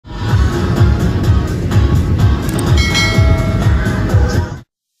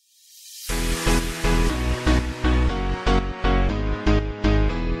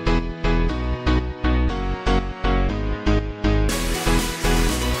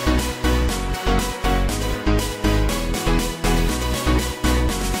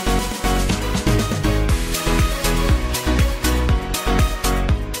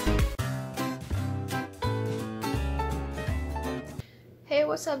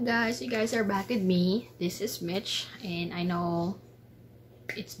what's up guys? You guys are back with me. This is Mitch, and I know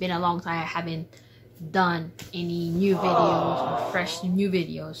it's been a long time I haven't done any new videos or fresh new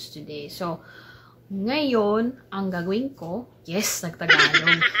videos today. So, ngayon, ang gagawin ko, yes,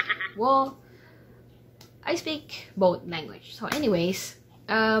 nagtagalog. Well, I speak both language. So anyways,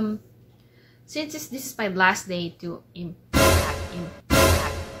 since this is my last day to impact.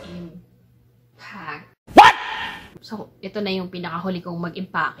 What? So, ito na yung pinakahuli kong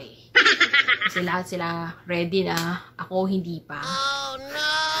mag-impake. Kasi lahat sila ready na. Ako hindi pa. Oh,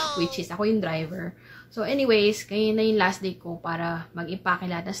 no! Which is, ako yung driver. So, anyways, ngayon na yung last day ko para mag-impake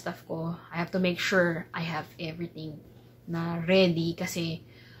lahat ng stuff ko. I have to make sure I have everything na ready kasi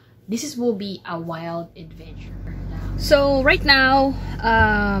this will be a wild adventure. So, right now,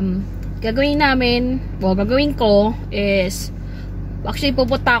 gagawin ko is actually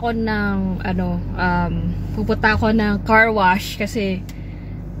pupunta ako ng car wash kasi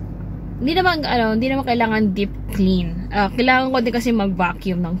hindi naman kailangan deep clean. Kailangan ko din kasi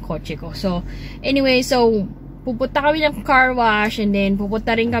mag-vacuum ng kotse ko. So anyway, so pupunta kami ng car wash and then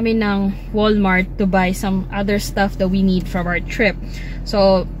pupunta rin kami ng Walmart to buy some other stuff that we need from our trip.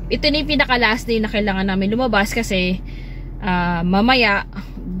 So ito na yung pinaka last day na kailangan namin lumabas kasi mamaya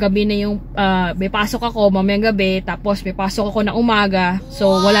gabi na yung may pasok ako mamayang gabi, tapos may pasok ako na umaga,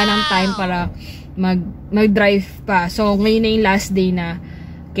 so wala nang time para mag-drive pa. So ngayon na yung last day na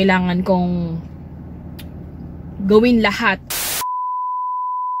kailangan kong gawin lahat.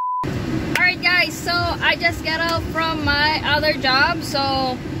 Alright guys, so I just got out from my other job.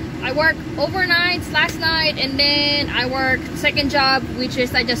 So I worked overnights last night and then I worked second job, which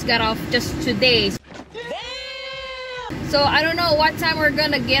is I just got off just today. So I don't know what time we're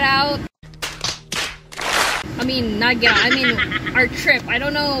gonna get out. I mean, not get out, I mean our trip. I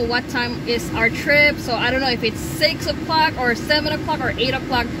don't know what time is our trip. So I don't know if it's 6 o'clock or 7 o'clock or 8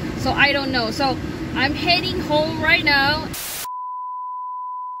 o'clock. So I don't know. So I'm heading home right now.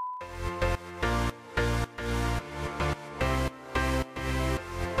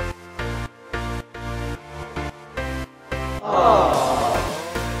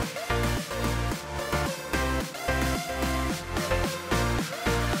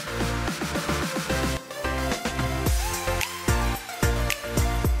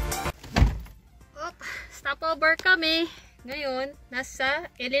 Stopover kami. Ngayon, nasa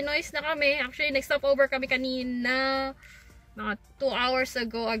Illinois na kami. Actually, nag-stopover kami kanina mga 2 hours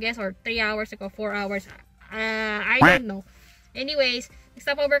ago, I guess, or 3 hours ago, 4 hours. I don't know. Anyways,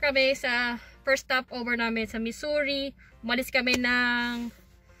 nag-stopover kami sa first stopover namin sa Missouri. Umalis kami ng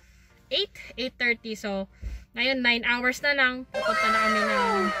 8:30. So, ngayon 9 hours na lang. Pupunta na kami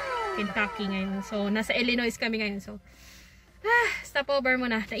ng Kentucky ngayon. So, nasa Illinois kami ngayon. So, stopover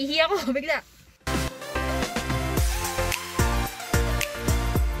muna. Naihi ako bigla.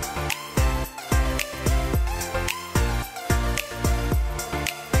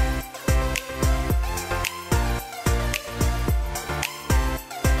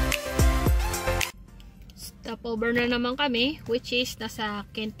 Stopover na naman kami, which is nasa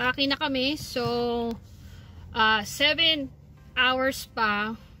Kentucky na kami. So 7 hours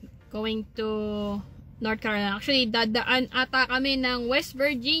pa going to North Carolina. Actually, dadaan ata kami ng West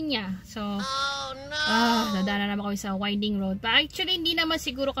Virginia. So dadaan na naman kami sa winding road. But actually, hindi naman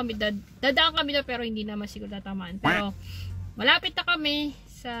siguro kami dadaan kami na, pero hindi naman siguro tatamaan. Pero malapit na kami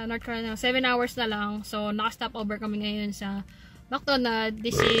sa North Carolina. 7 hours na lang. So naka-stopover kami ngayon sa McDonald's.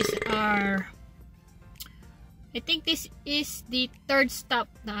 This is our, I think this is the third stop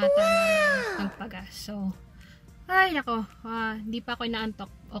na ata ng pagas. So, ay nako, hindi pa ako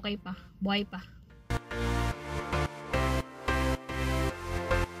inaantok. Okay pa, buhay pa.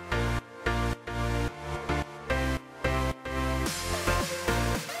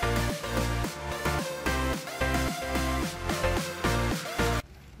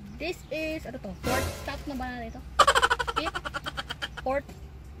 This is, ano to? Fourth stop na ba na ito? Fifth? Fourth?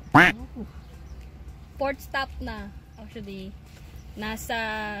 Fourth stop na. Actually, nasa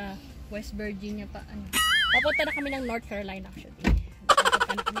West Virginia pa. Papunta na kami ng North Carolina actually.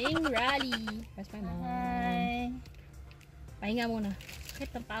 Papunta na kaming Raleigh. Where's my mom? Hi. Pahinga muna. Kahit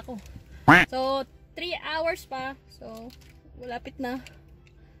tampa ako. So, 3 hours pa. So, malapit na.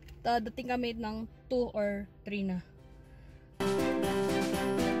 Dating kami ng 2 or 3 na.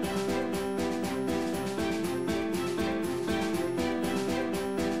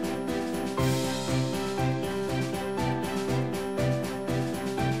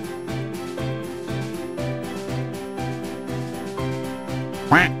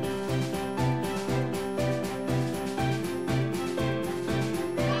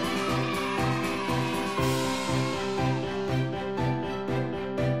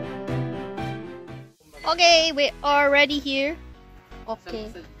 Okay, we already here.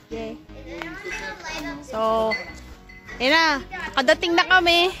 Okay. Okay. So, yun na. Nakadating na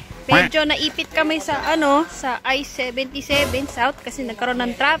kami. Medyo naipit kami sa sa I-77 South kasi nagkaroon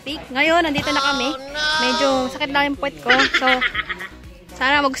ng traffic. Ngayon, nandito na kami. Medyo sakit lang yung puwet ko. So,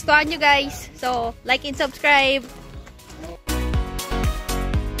 sana magustuhan nyo guys. So, like and subscribe.